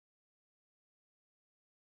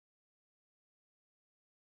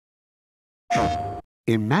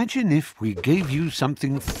Imagine if we gave you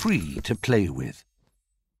something free to play with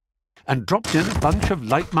and dropped in a bunch of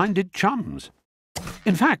like-minded chums.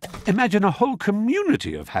 In fact, imagine a whole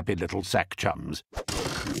community of happy little sack chums.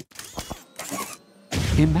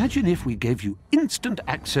 Imagine if we gave you instant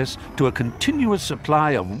access to a continuous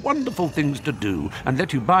supply of wonderful things to do and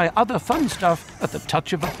let you buy other fun stuff at the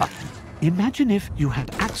touch of a button. Imagine if you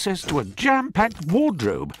had access to a jam-packed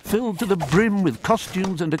wardrobe filled to the brim with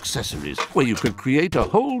costumes and accessories, where you could create a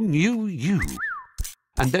whole new you.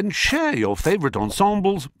 And then share your favourite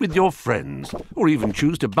ensembles with your friends, or even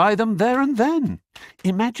choose to buy them there and then.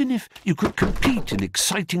 Imagine if you could compete in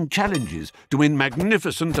exciting challenges to win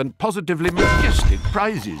magnificent and positively majestic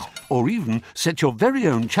prizes, or even set your very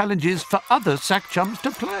own challenges for other sack chums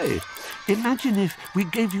to play. Imagine if we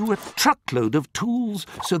gave you a truckload of tools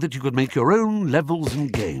so that you could make your own levels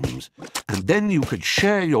and games, and then you could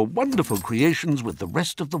share your wonderful creations with the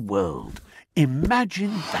rest of the world.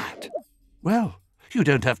 Imagine that. Well, you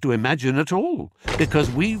don't have to imagine at all, because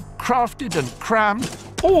we've crafted and crammed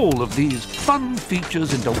all of these fun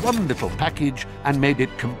features into one little package and made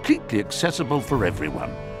it completely accessible for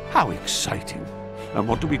everyone. How exciting! And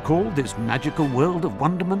what do we call this magical world of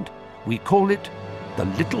wonderment? We call it the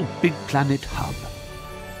LittleBigPlanet Hub.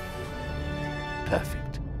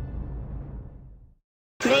 Perfect.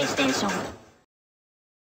 PlayStation